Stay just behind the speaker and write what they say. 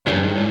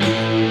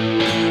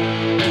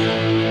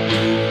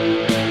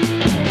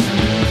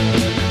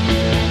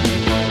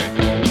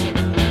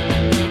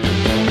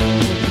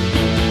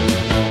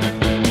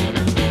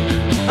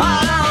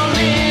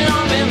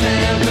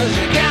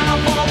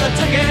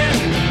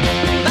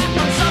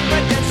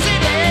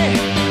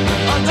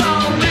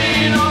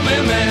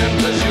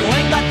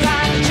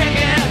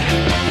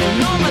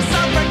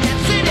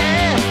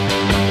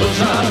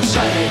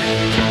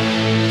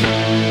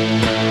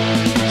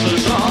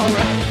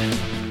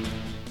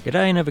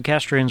G'day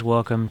Novocastrians,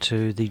 welcome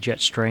to the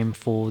Jetstream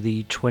for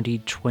the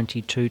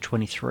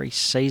 2022-23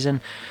 season.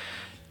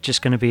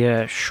 Just going to be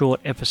a short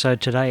episode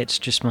today. It's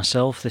just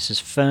myself. This is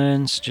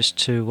Furns, just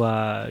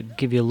to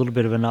give you a little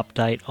bit of an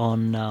update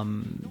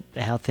on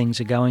how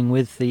things are going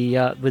with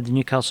the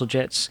Newcastle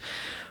Jets.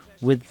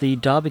 With the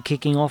derby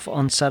kicking off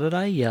on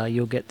Saturday,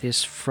 you'll get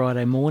this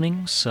Friday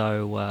morning.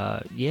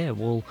 So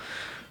we'll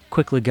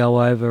quickly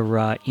go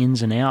over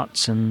ins and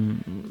outs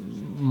and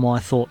my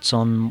thoughts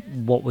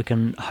on what we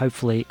can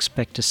hopefully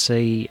expect to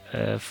see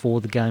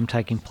for the game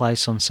taking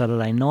place on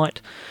Saturday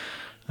night.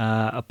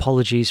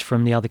 Apologies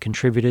from the other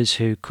contributors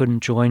who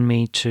couldn't join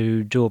me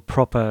to do a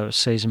proper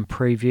season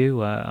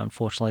preview.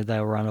 Unfortunately,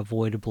 they were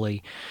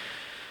unavoidably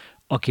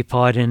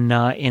occupied in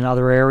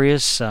other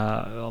areas.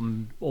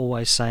 I'm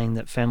always saying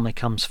that family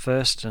comes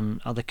first and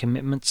other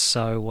commitments.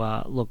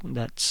 So look,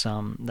 that's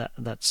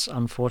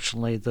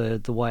unfortunately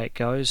the way it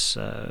goes.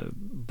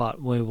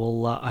 But we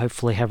will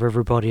hopefully have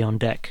everybody on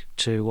deck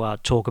to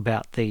talk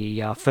about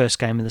the first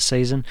game of the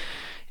season.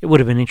 It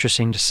would have been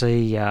interesting to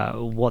see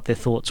what their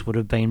thoughts would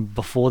have been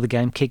before the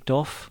game kicked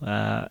off.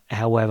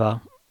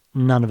 However,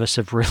 none of us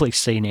have really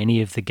seen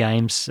any of the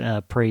games,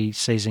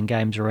 pre-season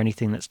games or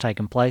anything that's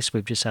taken place.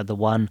 We've just had the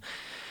one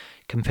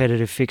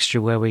competitive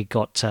fixture where we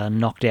got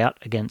knocked out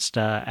against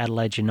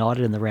Adelaide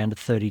United in the round of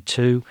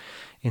 32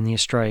 in the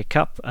Australia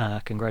Cup.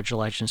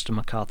 Congratulations to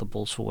MacArthur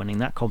Bulls for winning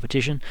that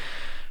competition.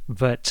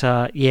 But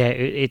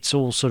it's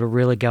all sort of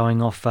really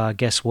going off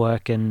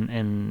guesswork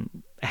and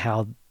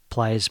how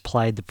players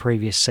played the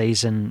previous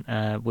season,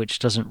 which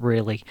doesn't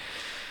really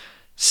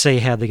see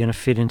how they're going to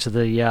fit into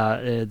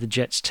the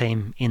Jets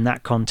team in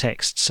that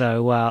context.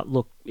 So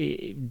look,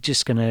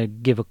 just going to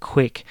give a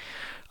quick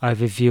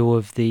overview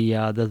of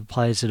the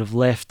players that have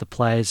left, the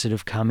players that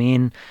have come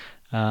in,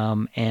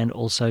 and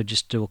also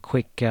just do a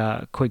quick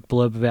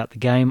blurb about the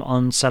game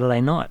on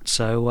Saturday night.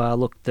 So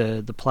look,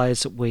 the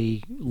players that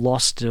we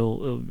lost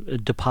or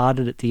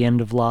departed at the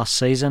end of last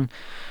season.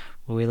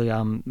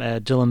 Dylan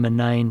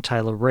Murnane,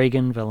 Taylor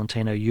Regan,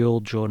 Valentino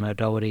Ewell, Jordan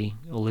O'Doherty,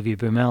 Olivier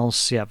Bumel,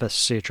 Siapas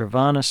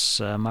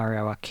Siatravanis,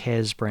 Mario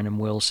Arquez, Brandon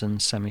Wilson,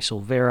 Sammy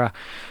Silvera,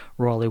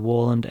 Riley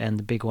Warland, and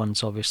the big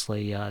ones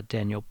obviously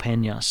Daniel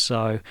Pena.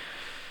 So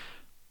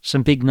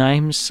some big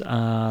names,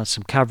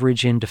 some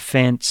coverage in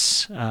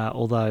defence,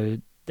 although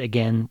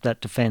again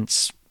that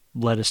defence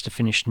led us to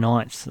finish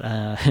ninth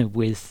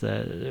with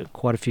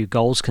quite a few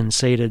goals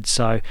conceded.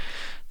 So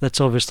that's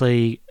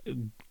obviously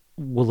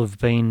will have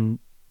been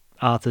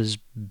Arthur's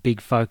big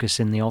focus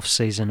in the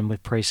off-season and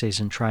with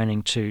pre-season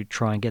training to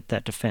try and get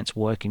that defence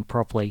working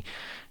properly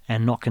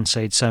and not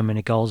concede so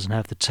many goals and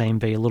have the team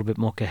be a little bit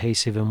more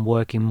cohesive and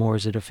working more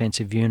as a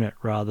defensive unit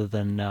rather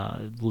than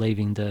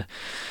leaving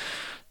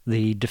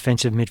the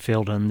defensive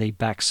midfield and the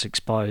backs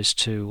exposed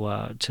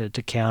to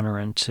counter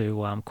and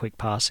to quick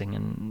passing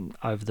and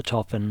over the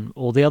top and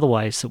all the other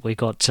ways that we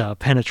got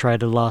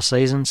penetrated last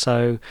season.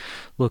 So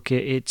look,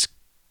 it's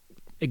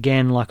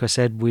again, like I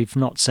said, we've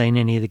not seen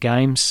any of the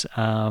games,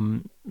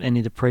 any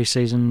of the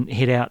pre-season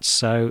hit-outs,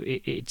 so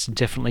it's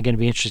definitely going to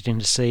be interesting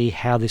to see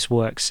how this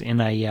works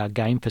in a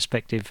game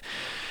perspective.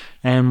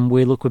 And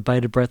we look with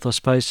bated breath, I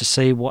suppose, to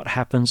see what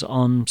happens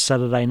on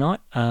Saturday night.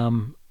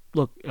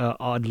 Look,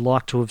 I'd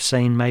like to have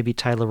seen maybe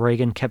Taylor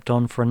Regan kept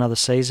on for another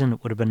season.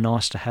 It would have been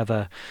nice to have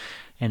an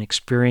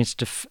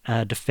experienced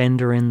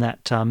defender in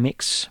that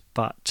mix.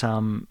 But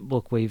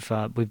look, we've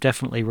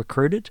definitely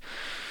recruited.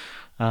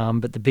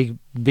 But the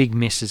big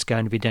miss is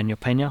going to be Daniel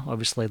Pena.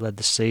 Obviously led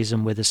the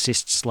season with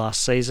assists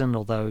last season,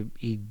 although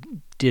he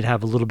did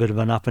have a little bit of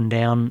an up and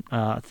down.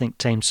 I think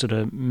teams sort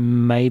of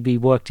maybe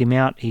worked him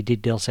out. He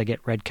did also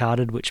get red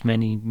carded, which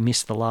meant he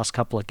missed the last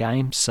couple of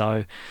games.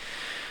 So,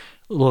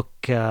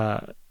 look,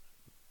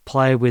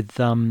 player with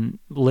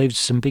leaves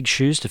some big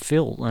shoes to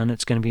fill, and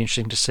it's going to be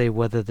interesting to see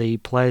whether the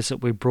players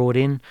that we brought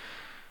in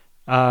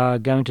are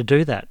going to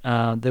do that.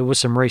 There were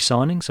some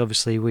re-signings.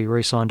 Obviously, we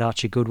re-signed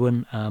Archie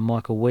Goodwin,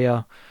 Michael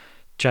Weir,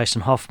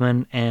 Jason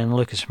Hoffman, and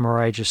Lucas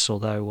Morages,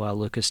 although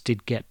Lucas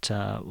did get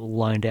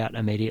loaned out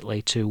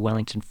immediately to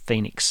Wellington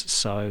Phoenix.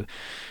 So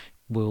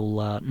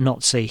we'll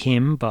not see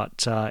him,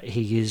 but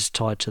he is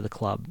tied to the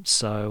club.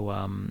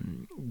 So,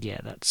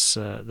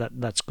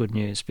 that's good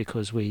news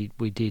because we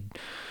did,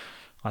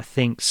 I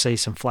think, see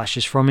some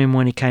flashes from him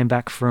when he came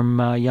back from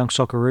Young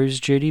Socceroos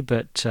duty,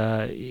 but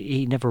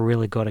he never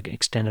really got an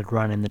extended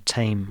run in the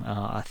team.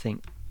 I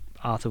think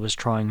Arthur was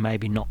trying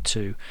maybe not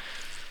to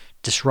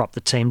disrupt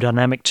the team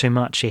dynamic too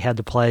much. He had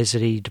the players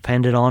that he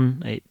depended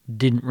on. It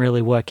didn't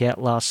really work out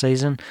last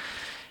season.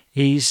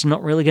 He's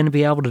not really going to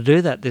be able to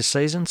do that this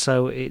season,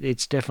 so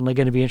it's definitely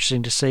going to be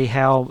interesting to see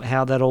how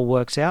that all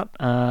works out.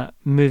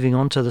 Moving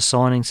on to the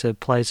signings of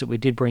players that we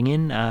did bring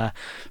in,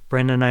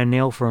 Brendan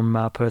O'Neill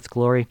from Perth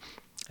Glory,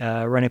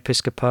 Rene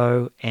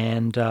Piscopo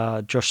and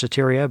Josh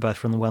Sotirio, both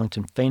from the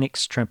Wellington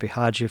Phoenix, Trent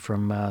Buhagiu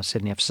from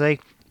Sydney FC,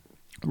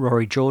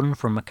 Rory Jordan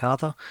from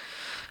MacArthur,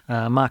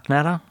 Mark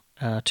Natter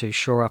to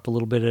shore up a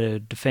little bit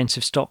of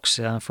defensive stocks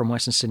from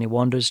Western Sydney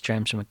Wanderers,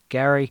 James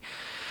McGarry,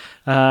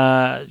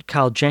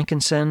 Carl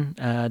Jenkinson,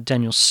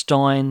 Daniel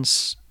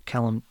Steins,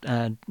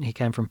 he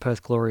came from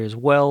Perth Glory as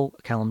well.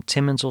 Callum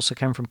Timmins also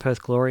came from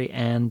Perth Glory,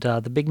 and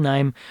the big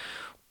name,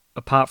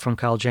 apart from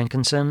Carl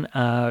Jenkinson,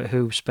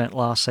 who spent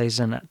last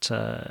season at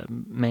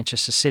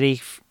Manchester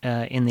City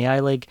in the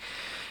A-League,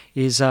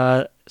 is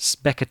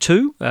Becca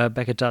 2,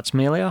 Becca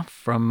Dartsmelia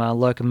from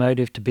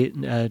Locomotive to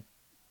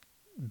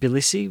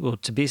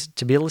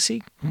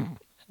Tbilisi.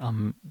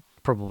 I'm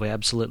probably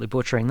absolutely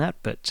butchering that,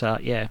 but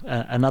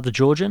another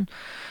Georgian.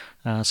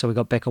 So we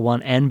got Becca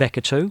 1 and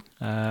Becca 2.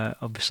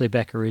 Obviously,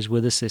 Becca is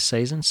with us this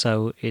season,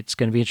 so it's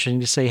going to be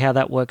interesting to see how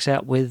that works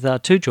out with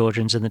two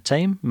Georgians in the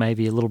team.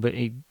 Maybe a little bit.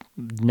 He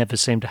never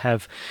seemed to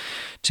have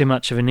too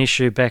much of an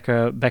issue,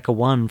 Becca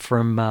 1,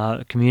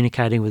 from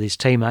communicating with his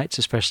teammates,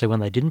 especially when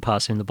they didn't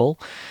pass him the ball.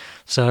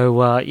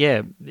 So,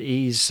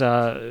 he's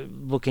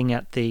looking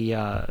at the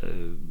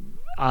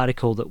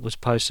article that was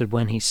posted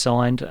when he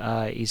signed.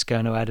 He's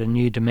going to add a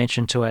new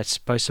dimension to it.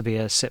 Supposed to be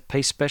a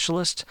set-piece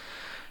specialist.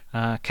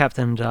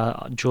 Captained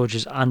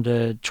George's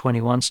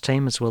under-21s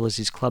team as well as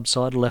his club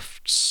side.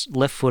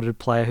 Left-footed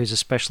player who's a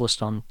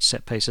specialist on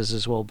set pieces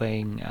as well,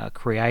 being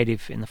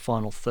creative in the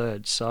final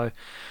third. So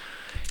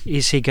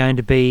is he going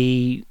to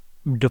be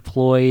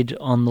deployed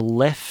on the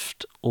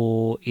left,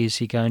 or is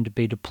he going to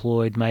be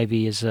deployed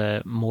maybe as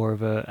more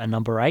of a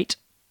number 8?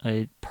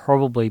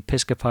 Probably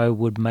Piscopo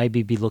would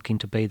maybe be looking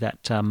to be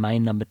that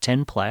main number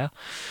 10 player.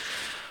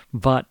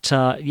 But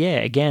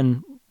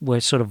again, we're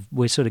sort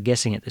of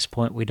guessing at this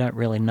point. We don't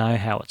really know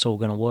how it's all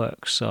going to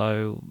work.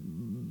 So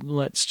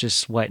let's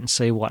just wait and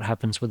see what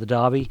happens with the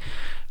derby.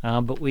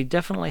 But we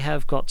definitely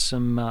have got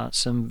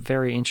some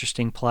very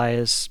interesting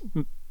players.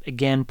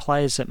 Again,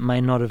 players that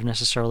may not have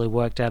necessarily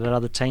worked out at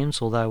other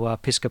teams, although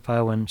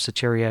Piscopo and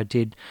Sotirio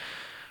did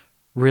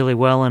really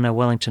well in a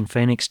Wellington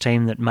Phoenix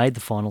team that made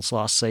the finals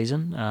last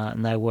season,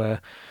 and they were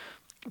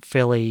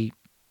fairly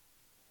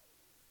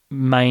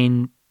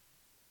main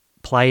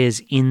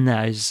players in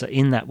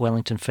that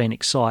Wellington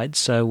Phoenix side.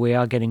 So we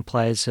are getting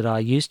players that are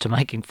used to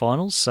making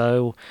finals.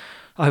 So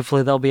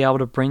hopefully they'll be able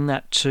to bring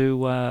that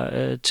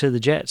to the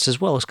Jets,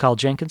 as well as Carl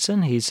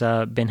Jenkinson. He's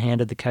been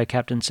handed the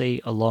co-captaincy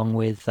along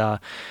with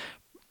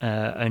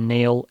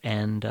O'Neill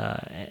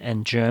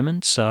and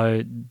German,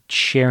 so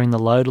sharing the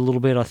load a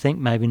little bit. I think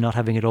maybe not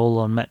having it all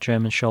on Matt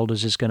German's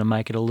shoulders is going to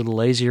make it a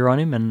little easier on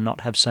him and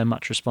not have so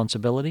much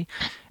responsibility.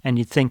 And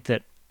you'd think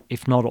that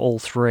if not all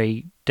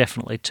three,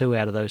 definitely 2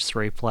 out of those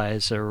 3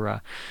 players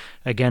are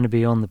going to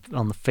be on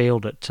the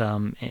field at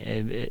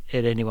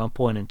any one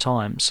point in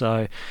time.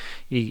 So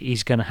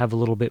he's going to have a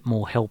little bit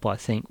more help, I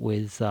think,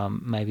 with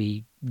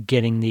maybe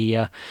getting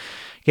the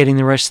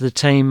rest of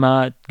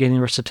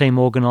the team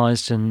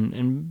organised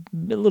and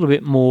a little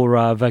bit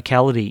more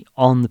vocality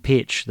on the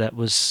pitch. That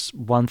was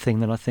one thing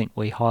that I think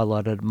we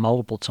highlighted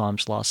multiple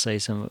times last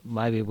season.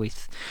 Maybe we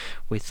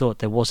thought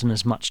there wasn't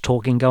as much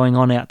talking going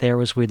on out there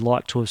as we'd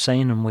like to have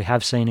seen, and we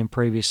have seen in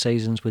previous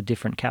seasons with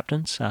different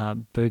captains.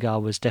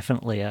 Bugar was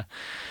definitely a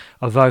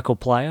vocal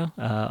player,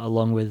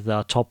 along with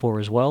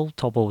Topor as well.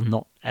 Topor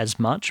not as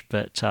much,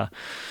 but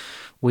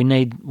we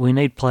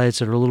need players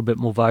that are a little bit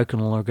more vocal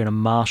and are going to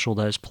marshal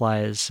those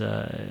players,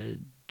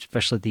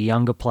 especially the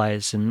younger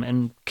players,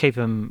 and keep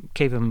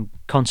them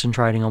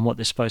concentrating on what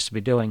they're supposed to be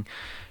doing.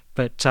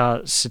 But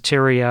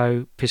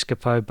Sotirio,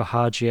 Piscopo,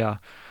 Bahagia,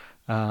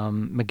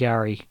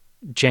 McGarry,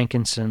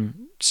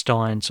 Jenkinson,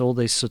 Steins, all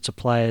these sorts of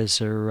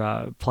players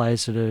are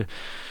players that are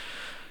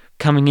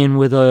coming in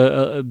with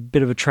a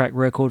bit of a track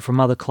record from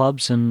other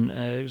clubs,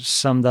 and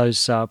some of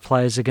those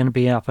players are going to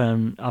be up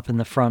in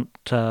the front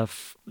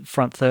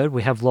third.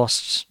 We have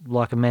lost,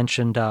 like I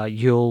mentioned,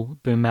 Yule,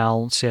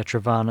 Bumal,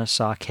 Siatravana,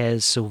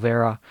 Sarkez,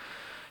 Silvera,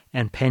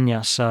 and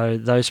Pena. So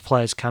those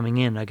players coming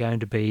in are going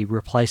to be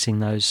replacing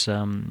those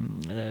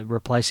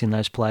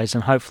players,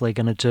 and hopefully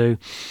going to do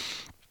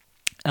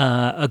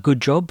a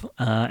good job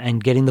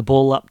and getting the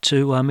ball up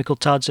to Mikkel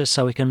Tadze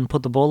so he can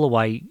put the ball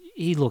away.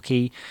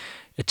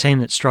 A team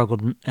that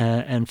struggled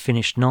and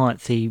finished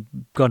 9th, he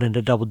got into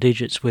double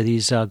digits with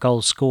his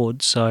goals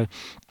scored. So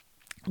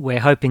we're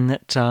hoping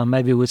that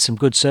maybe with some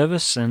good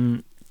service,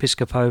 and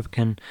Piscopo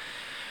can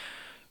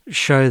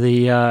show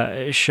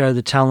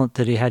the talent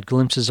that he had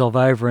glimpses of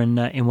over in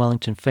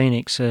Wellington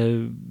Phoenix,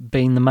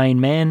 being the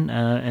main man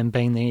and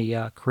being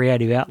the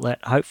creative outlet.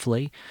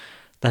 Hopefully,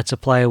 that's a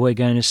player we're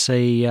going to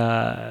see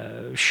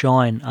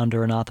shine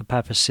under an Arthur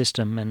Papas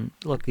system. And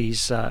look,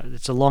 it's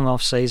a long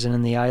off season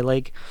in the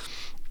A-League.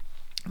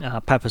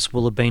 Papas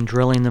will have been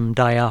drilling them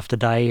day after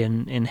day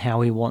in how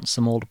he wants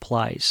them all to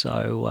play.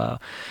 So,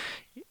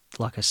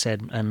 like I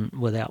said, and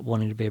without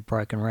wanting to be a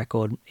broken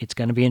record, it's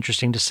going to be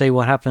interesting to see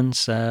what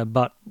happens.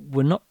 But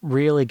we're not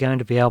really going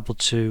to be able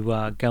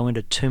to go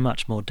into too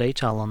much more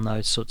detail on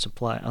those sorts of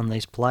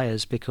these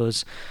players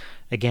because,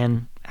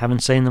 again,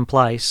 haven't seen them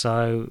play.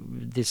 So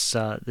this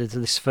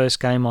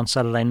first game on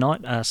Saturday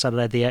night,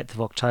 Saturday the 8th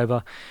of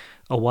October,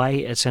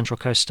 away at Central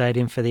Coast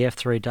Stadium for the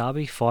F3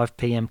 Derby, 5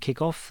 p.m.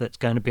 kickoff. That's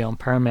going to be on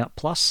Paramount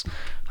Plus.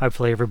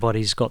 Hopefully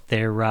everybody's got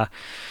their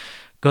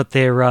got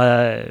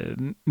their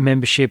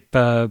membership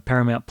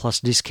Paramount Plus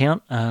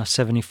discount,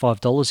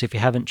 $75. If you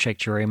haven't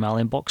checked your email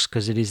inbox,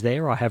 because it is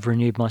there, I have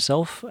renewed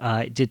myself.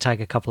 It did take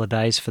a couple of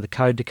days for the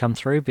code to come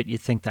through, but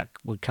you'd think that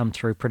would come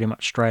through pretty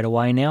much straight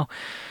away now.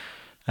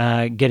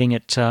 Getting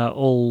it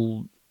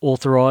all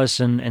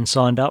authorised and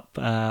signed up.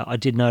 I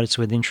did notice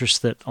with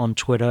interest that on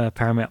Twitter,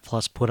 Paramount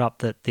Plus put up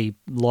that the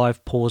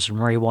live pause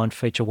and rewind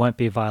feature won't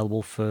be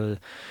available for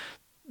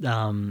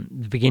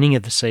the beginning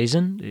of the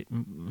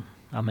season.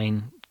 I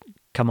mean,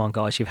 come on,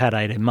 guys, you've had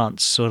 18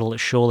 months.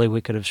 Surely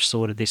we could have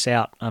sorted this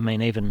out. I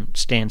mean, even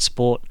Stan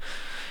Sport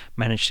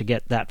managed to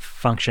get that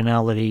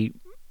functionality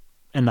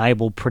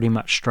enabled pretty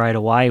much straight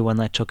away when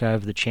they took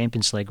over the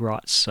Champions League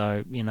rights.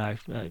 So,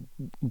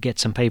 get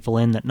some people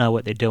in that know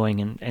what they're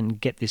doing and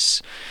get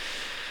this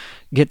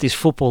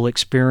football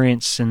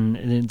experience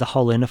and the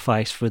whole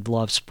interface with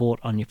live sport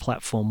on your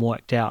platform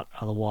worked out.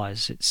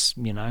 Otherwise, it's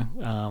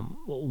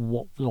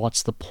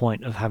what's the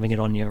point of having it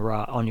on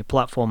your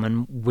platform?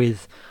 And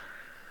with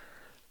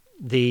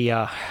the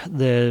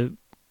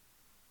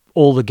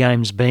all the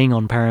games being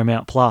on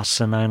Paramount Plus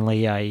and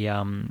only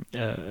a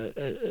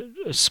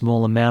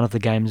small amount of the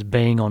games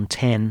being on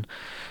 10,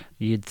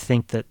 you'd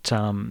think that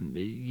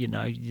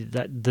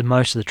that the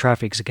most of the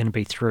traffic is going to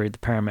be through the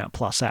Paramount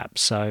Plus app.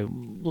 So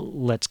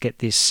let's get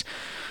this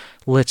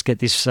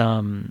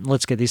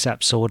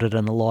app sorted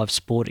and the live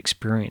sport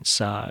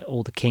experience,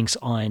 all the kinks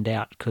ironed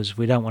out, because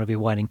we don't want to be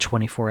waiting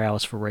 24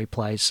 hours for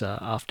replays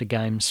after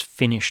games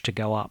finish to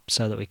go up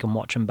so that we can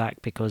watch them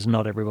back, because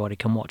not everybody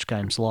can watch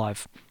games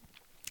live.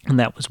 And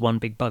that was one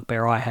big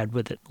bugbear I had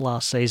with it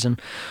last season.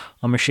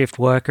 I'm a shift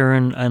worker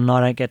and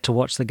I don't get to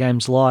watch the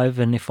games live,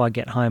 and if I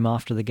get home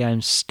after the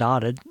game's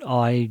started,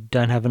 I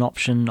don't have an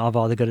option. I've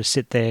either got to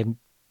sit there,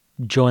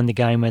 join the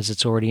game as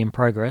it's already in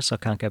progress. I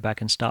can't go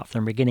back and start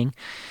from the beginning.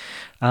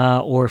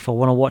 Or if I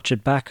want to watch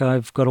it back,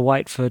 I've got to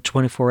wait for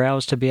 24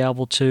 hours to be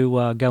able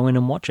to go in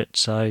and watch it.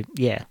 So,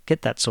 yeah,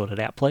 get that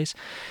sorted out, please.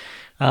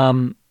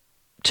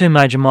 Two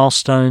major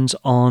milestones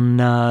on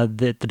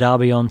the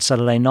derby on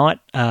Saturday night.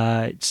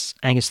 It's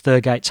Angus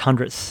Thurgate's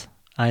 100th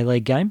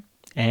A-League game,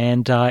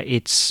 and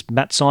it's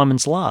Matt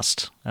Simon's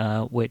last,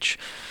 which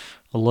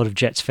a lot of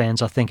Jets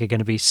fans, I think, are going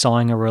to be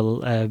sighing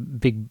a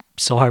big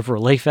sigh of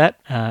relief at.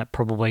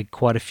 Probably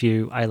quite a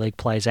few A-League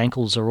players'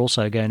 ankles are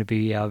also going to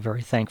be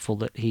very thankful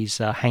that he's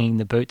hanging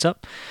the boots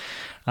up.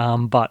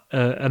 But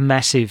a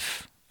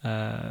massive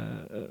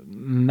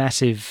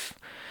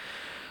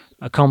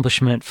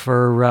accomplishment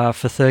for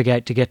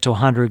Thurgate to get to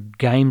 100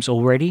 games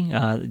already.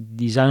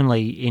 He's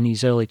only in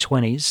his early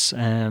 20s,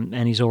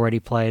 and he's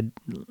already played,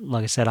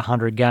 like I said,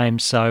 100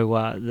 games.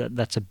 So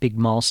that's a big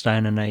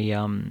milestone, and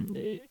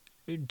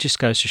it just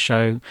goes to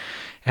show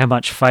how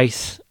much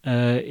faith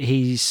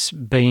he's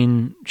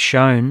been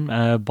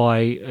shown by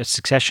a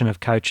succession of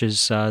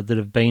coaches that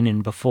have been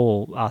in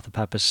before Arthur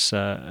Papas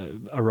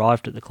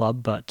arrived at the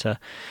club. But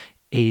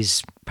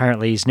his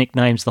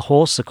nickname's the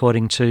Horse,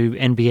 according to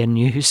NBN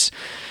News,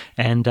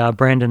 and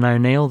Brandon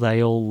O'Neill.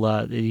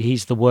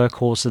 He's the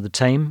workhorse of the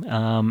team,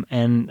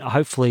 and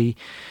hopefully,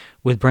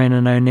 with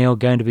Brandon O'Neill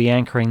going to be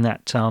anchoring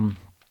that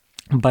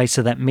base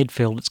of that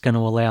midfield, it's going to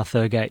allow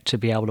Thurgate to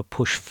be able to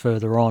push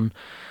further on,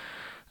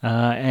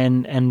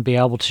 and be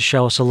able to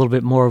show us a little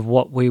bit more of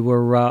what we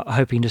were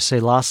hoping to see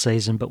last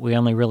season, but we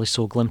only really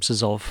saw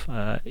glimpses of.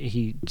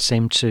 He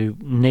seemed to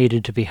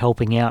needed to be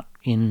helping out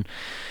in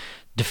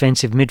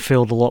defensive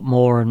midfield a lot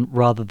more, and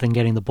rather than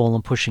getting the ball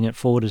and pushing it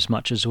forward as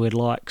much as we'd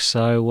like.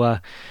 So,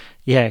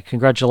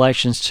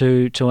 congratulations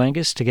to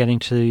Angus to getting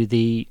to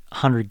the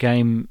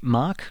 100-game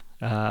mark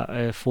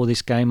for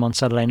this game on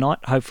Saturday night.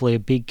 Hopefully a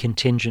big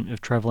contingent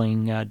of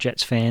travelling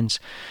Jets fans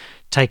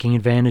taking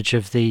advantage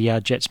of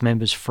the Jets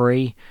members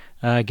free,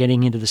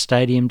 getting into the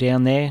stadium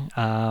down there.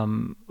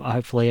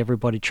 Hopefully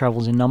everybody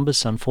travels in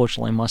numbers.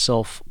 Unfortunately,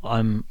 myself,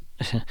 I'm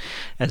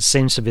as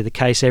seems to be the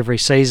case every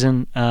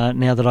season,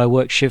 now that I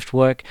work shift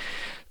work,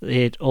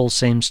 it all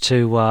seems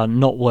to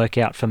not work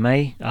out for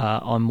me.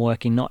 I'm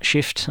working night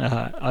shift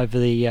over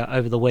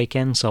the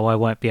weekend, so I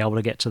won't be able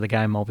to get to the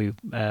game. I'll be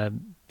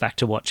back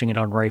to watching it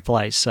on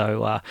replays.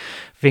 So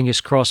fingers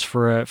crossed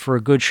for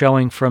a good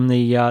showing from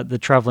the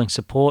travelling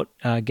support.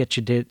 Get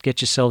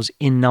yourselves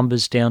in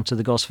numbers down to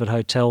the Gosford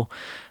Hotel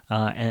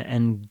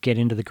and get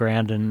into the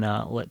ground, and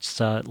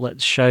let's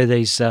show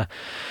these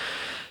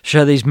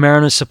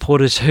Mariners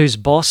supporters who's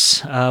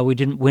boss. We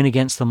didn't win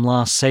against them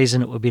last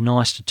season. It would be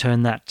nice to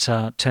turn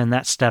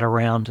that stat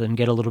around and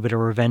get a little bit of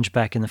revenge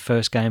back in the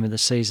first game of the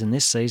season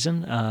this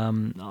season.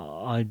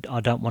 I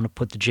don't want to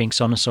put the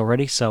jinx on us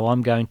already, so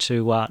I'm going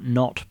to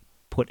not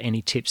put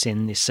any tips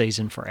in this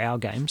season for our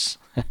games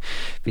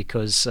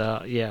because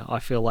I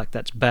feel like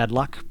that's bad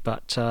luck.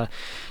 But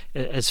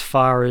as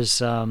far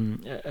as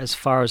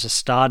a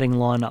starting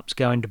lineup's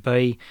going to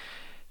be,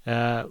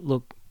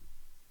 look.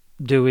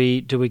 Do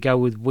we go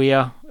with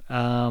Weir,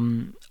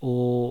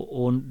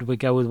 or do we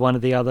go with one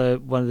of the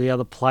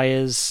other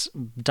players,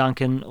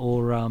 Duncan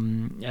or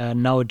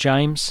Noah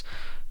James?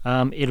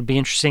 It'll be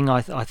interesting.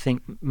 I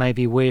think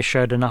maybe Weir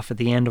showed enough at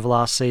the end of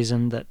last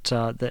season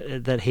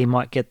that he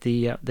might get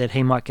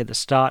the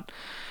start.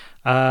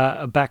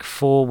 Back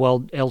four,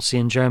 well, Elsie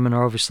and German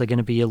are obviously going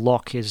to be a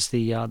lock as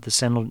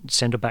the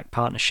centre back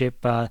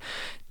partnership.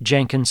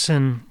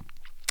 Jenkinson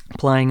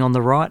playing on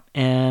the right,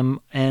 and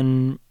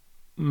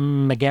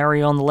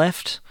McGarry on the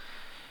left.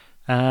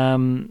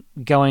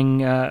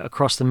 Going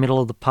across the middle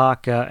of the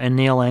park,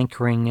 O'Neill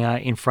anchoring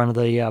in front of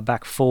the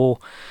back four.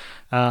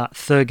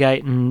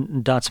 Thurgate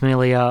and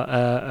Dartsmealy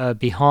are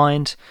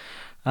behind.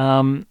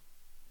 Or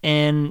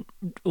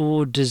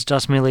does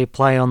Dartsmealy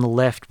play on the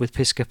left with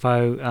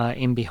Piscopo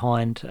in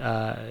behind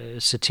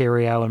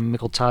Soterio and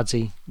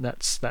Mikkeltadze?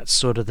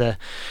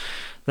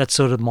 That's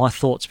sort of my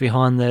thoughts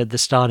behind the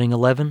starting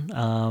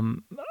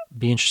 11.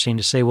 Be interesting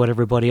to see what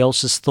everybody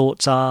else's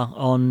thoughts are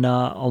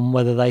on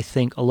whether they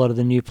think a lot of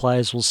the new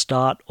players will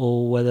start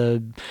or whether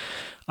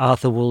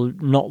Arthur will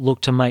not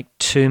look to make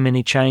too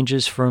many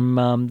changes from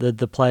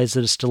the players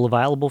that are still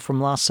available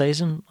from last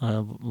season.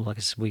 Like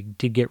I said, we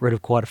did get rid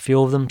of quite a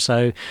few of them,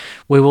 so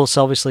we will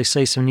obviously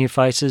see some new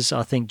faces.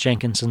 I think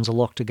Jenkinson's a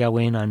lock to go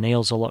in,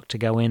 O'Neill's a lock to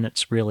go in.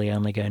 It's really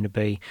only going to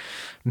be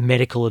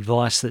medical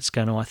advice that's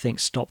going to, I think,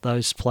 stop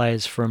those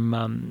players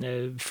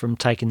from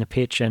taking the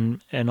pitch,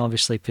 and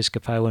obviously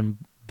Piscopo and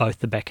both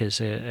the backers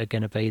are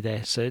going to be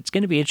there. So it's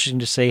going to be interesting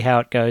to see how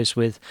it goes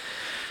with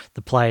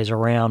the players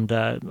around.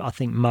 I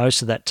think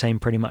most of that team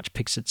pretty much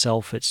picks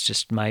itself. It's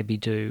just maybe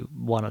do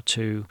one or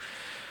two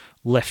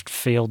left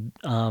field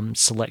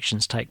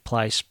selections take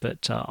place.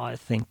 But I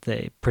think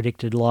the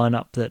predicted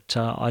lineup that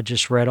I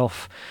just read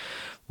off,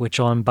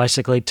 which I'm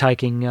basically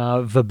taking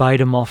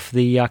verbatim off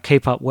the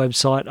Keep Up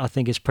website, I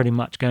think is pretty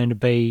much going to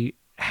be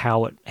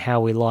how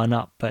we line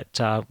up. But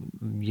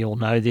you'll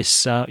know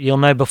this. You'll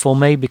know before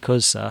me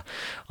because I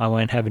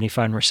won't have any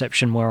phone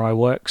reception where I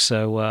work,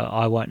 so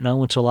I won't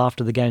know until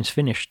after the game's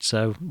finished.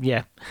 So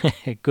yeah,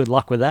 good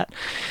luck with that.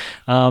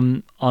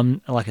 I'm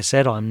like I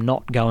said, I'm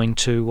not going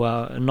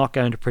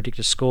to predict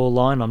a score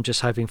line. I'm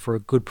just hoping for a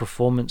good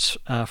performance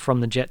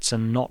from the Jets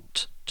and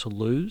not to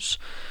lose.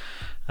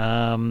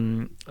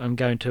 I'm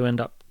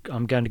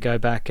going to go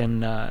back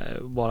and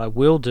what I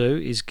will do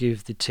is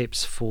give the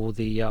tips for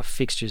the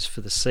fixtures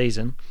for the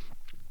season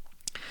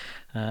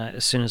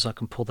as soon as I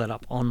can pull that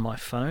up on my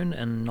phone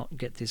and not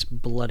get this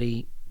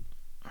bloody...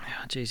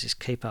 Jesus,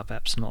 Keep Up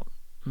app's not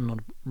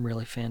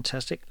really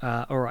fantastic.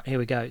 Alright, here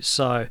we go.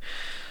 So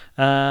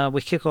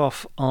we kick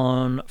off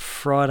on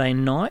Friday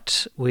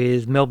night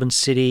with Melbourne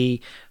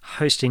City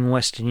hosting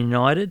Western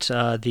United,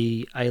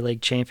 the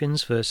A-League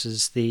champions,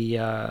 versus the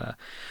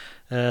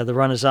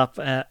runners-up,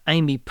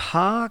 Amy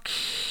Park.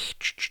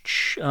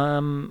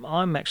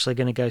 I'm actually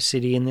going to go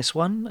City in this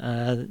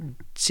one.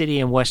 City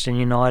and Western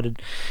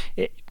United.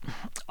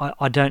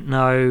 I don't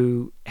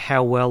know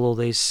how well all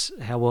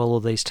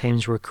these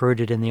teams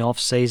recruited in the off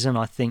season.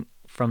 I think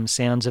from the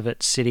sounds of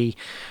it, City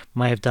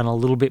may have done a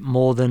little bit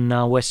more than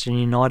Western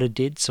United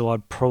did, so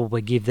I'd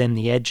probably give them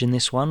the edge in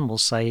this one. We'll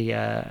say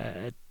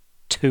a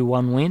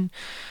 2-1 win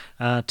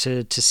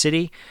to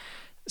City.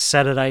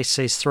 Saturday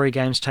sees three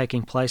games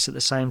taking place at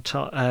the same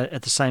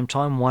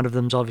time. One of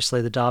them's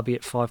obviously the derby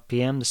at 5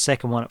 p.m. The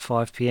second one at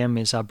 5 p.m.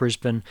 is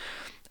Brisbane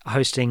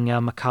hosting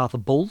Macarthur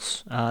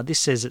Bulls. This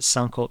says it's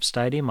Suncorp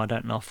Stadium. I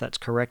don't know if that's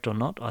correct or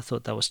not. I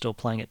thought they were still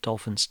playing at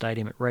Dolphins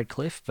Stadium at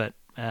Redcliffe, but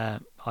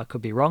I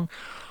could be wrong.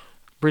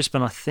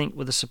 Brisbane, I think,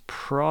 with a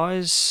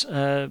surprise,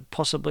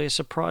 possibly a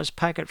surprise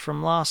packet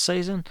from last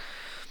season.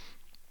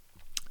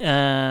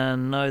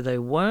 No, they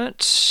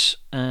weren't.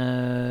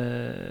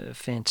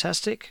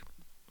 Fantastic.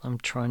 I'm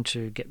trying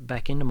to get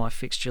back into my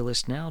fixture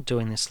list now,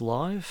 doing this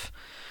live.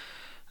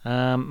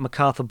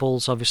 Macarthur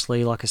Bulls,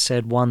 obviously, like I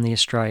said, won the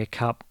Australia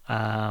Cup.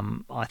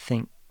 I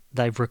think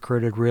they've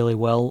recruited really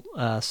well,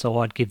 so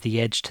I'd give the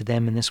edge to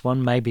them in this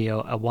one, maybe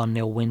a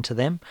 1-0 win to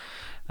them.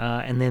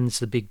 And then there's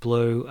the Big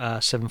Blue,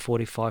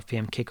 7:45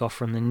 p.m. kickoff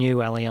from the new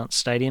Allianz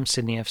Stadium,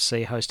 Sydney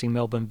FC hosting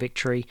Melbourne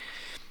Victory.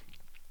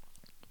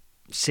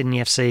 Sydney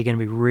FC are going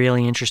to be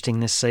really interesting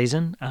this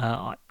season.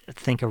 I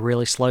think a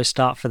really slow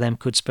start for them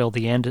could spell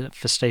the end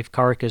for Steve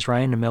Corica's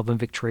reign, and Melbourne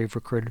Victory have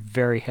recruited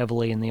very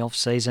heavily in the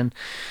off-season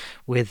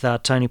with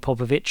Tony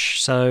Popovich.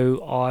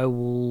 So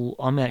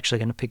I'm actually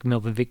going to pick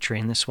Melbourne Victory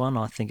in this one.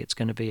 I think it's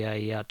going to be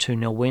a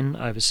 2-0 win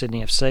over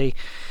Sydney FC.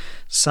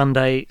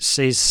 Sunday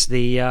sees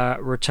the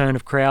return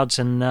of crowds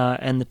and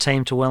the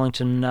team to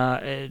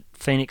Wellington.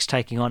 Phoenix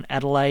taking on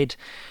Adelaide.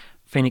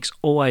 Phoenix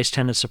always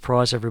tend to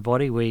surprise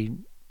everybody. We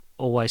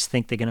always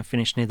think they're going to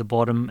finish near the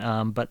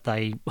bottom, but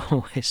they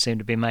always seem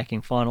to be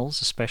making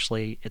finals,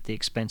 especially at the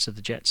expense of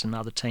the Jets and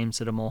other teams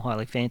that are more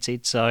highly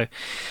fancied. So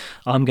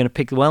I'm going to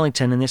pick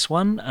Wellington in this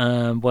one.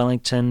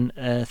 Wellington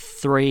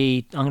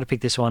 3. I'm going to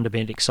pick this one to be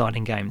an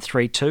exciting game.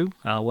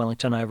 3-2,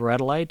 Wellington over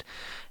Adelaide.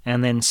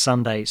 And then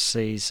Sunday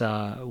sees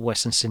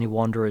Western Sydney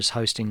Wanderers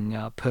hosting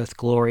Perth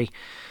Glory.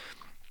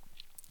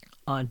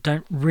 I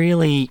don't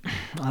really...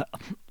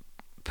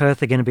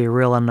 Perth are going to be a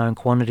real unknown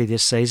quantity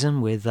this season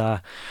with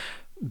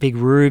Big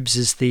Rubes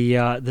is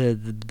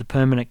the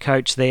permanent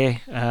coach there.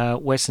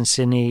 Western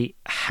Sydney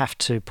have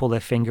to pull their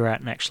finger out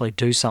and actually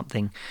do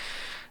something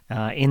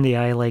in the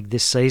A-League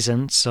this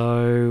season.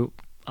 So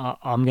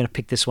I'm going to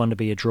pick this one to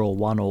be a draw,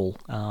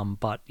 1-1.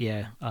 But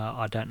yeah,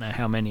 I don't know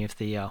how many of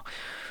the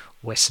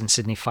Western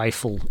Sydney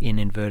faithful, in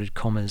inverted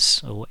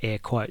commas or air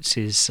quotes,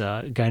 is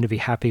going to be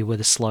happy with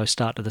a slow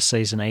start to the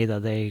season either.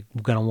 They're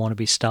going to want to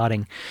be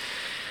starting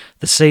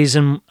the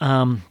season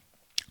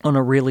on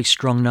a really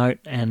strong note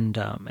and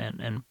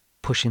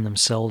pushing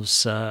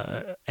themselves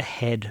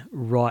ahead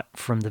right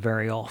from the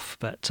very off.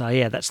 But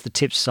yeah, that's the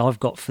tips I've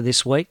got for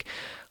this week.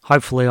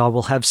 Hopefully I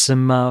will have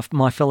some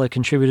my fellow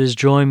contributors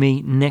join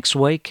me next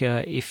week.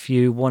 If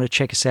you want to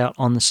check us out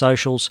on the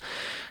socials,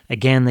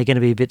 again, they're going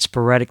to be a bit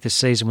sporadic this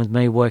season with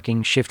me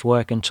working shift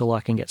work until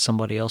I can get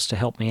somebody else to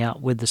help me out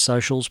with the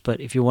socials.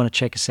 But if you want to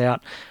check us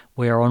out,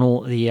 we are on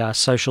all the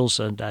socials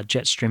and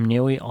Jetstream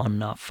Newey on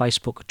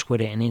Facebook,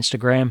 Twitter and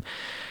Instagram.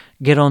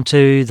 Get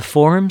onto the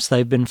forums.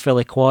 They've been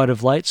fairly quiet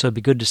of late, so it'd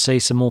be good to see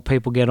some more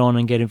people get on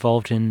and get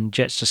involved in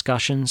Jets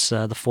discussions.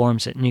 The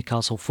forums at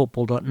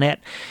newcastlefootball.net.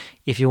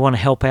 If you want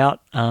to help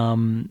out,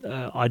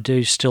 I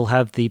do still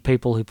have the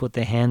people who put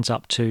their hands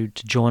up to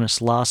join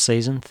us last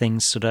season.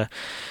 Things sort of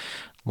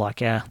like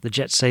the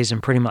Jets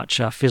season pretty much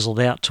fizzled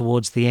out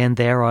towards the end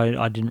there.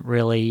 I didn't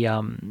really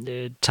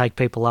take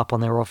people up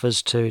on their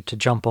offers to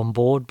jump on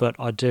board, but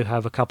I do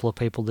have a couple of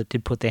people that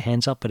did put their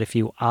hands up. But if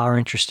you are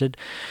interested,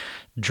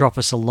 drop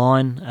us a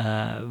line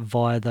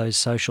via those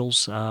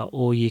socials,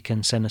 or you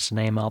can send us an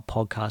email,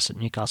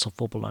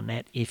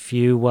 podcast@newcastlefootball.net. If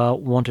you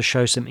want to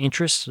show some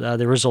interest,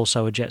 there is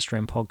also a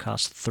Jetstream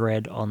podcast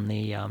thread on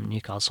the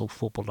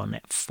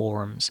newcastlefootball.net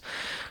forums.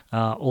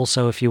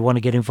 Also, if you want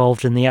to get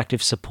involved in the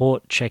active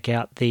support, check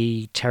out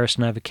the Terrace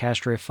Nova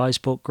Castria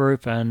Facebook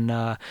group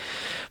and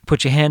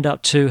put your hand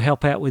up to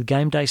help out with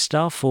game day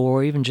stuff,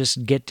 or even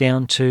just get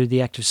down to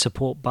the active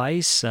support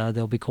base.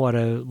 There'll be quite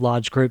a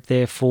large group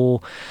there for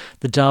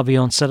the derby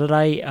on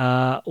Saturday,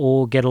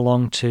 or get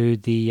along to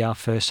the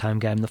first home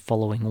game the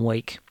following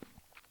week.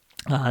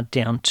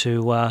 Down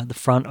to the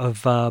front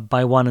of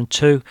Bay 1 and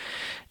 2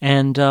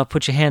 and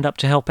put your hand up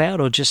to help out,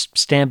 or just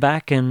stand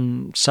back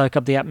and soak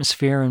up the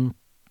atmosphere and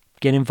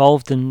get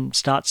involved and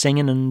start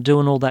singing and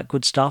doing all that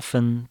good stuff.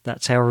 And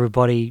that's how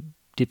everybody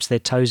dips their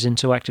toes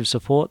into active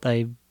support.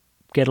 They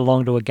get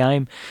along to a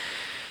game,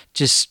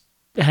 just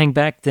hang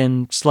back,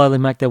 then slowly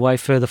make their way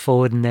further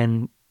forward, and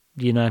then,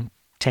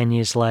 10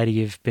 years later,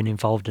 you've been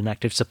involved in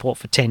active support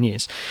for 10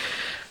 years.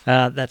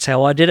 That's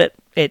how I did it.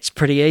 It's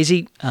pretty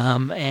easy,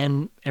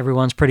 and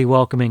everyone's pretty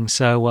welcoming.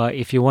 So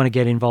if you want to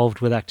get involved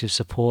with active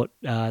support,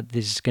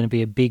 there's going to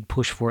be a big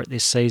push for it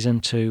this season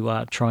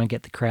to try and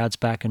get the crowds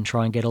back and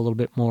try and get a little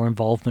bit more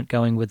involvement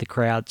going with the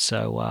crowd.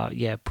 So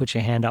yeah, put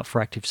your hand up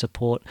for active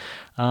support.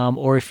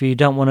 Or if you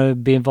don't want to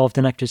be involved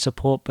in active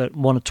support but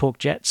want to talk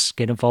Jets,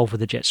 get involved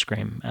with the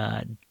Jetstream.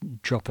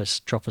 Drop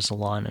us a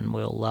line, and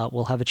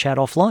we'll have a chat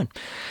offline.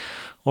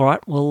 All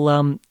right,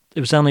 well, it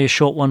was only a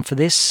short one for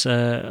this.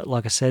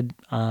 Like I said,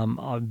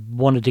 I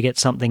wanted to get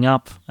something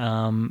up,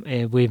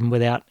 even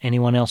without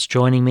anyone else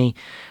joining me.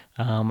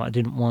 I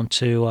didn't want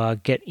to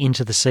get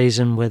into the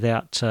season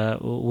without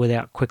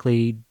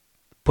quickly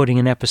putting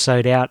an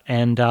episode out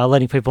and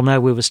letting people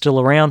know we were still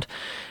around.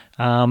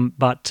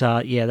 But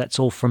yeah, that's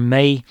all from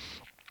me.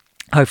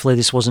 Hopefully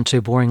this wasn't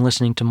too boring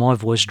listening to my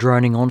voice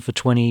droning on for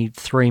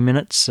 23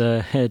 minutes,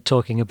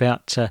 talking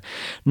about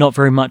not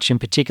very much in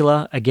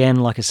particular. Again,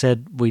 like I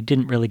said, we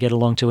didn't really get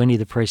along to any of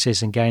the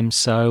preseason games,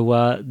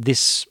 so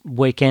this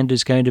weekend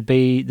is going to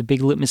be the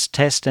big litmus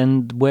test,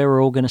 and where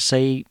we're all going to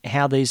see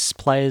how these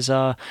players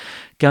are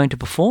going to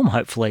perform,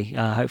 hopefully.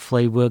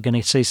 Hopefully we're going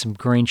to see some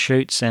green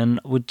shoots,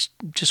 and would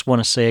just want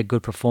to see a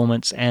good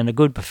performance, and a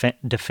good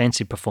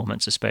defensive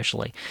performance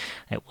especially.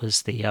 It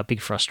was the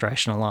big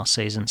frustration of last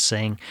season,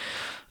 seeing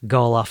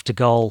goal after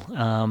goal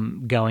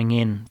going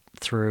in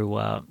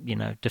through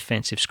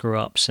defensive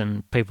screw-ups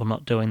and people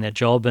not doing their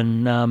job,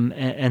 and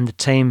the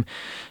team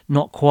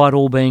not quite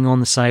all being on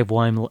the same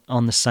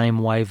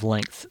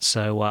wavelength.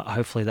 So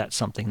hopefully that's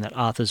something that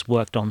Arthur's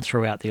worked on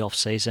throughout the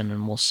off-season,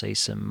 and we'll see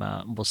some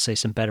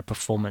better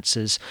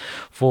performances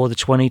for the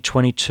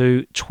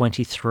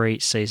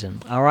 2022-23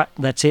 season. All right,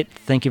 that's it.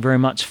 Thank you very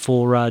much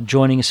for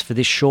joining us for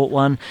this short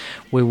one.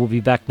 We will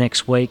be back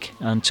next week.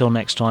 Until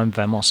next time,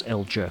 vamos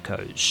el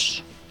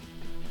Jerkos.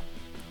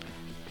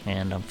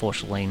 And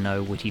unfortunately,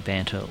 no witty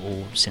banter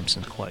or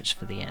Simpsons quotes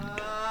for the end.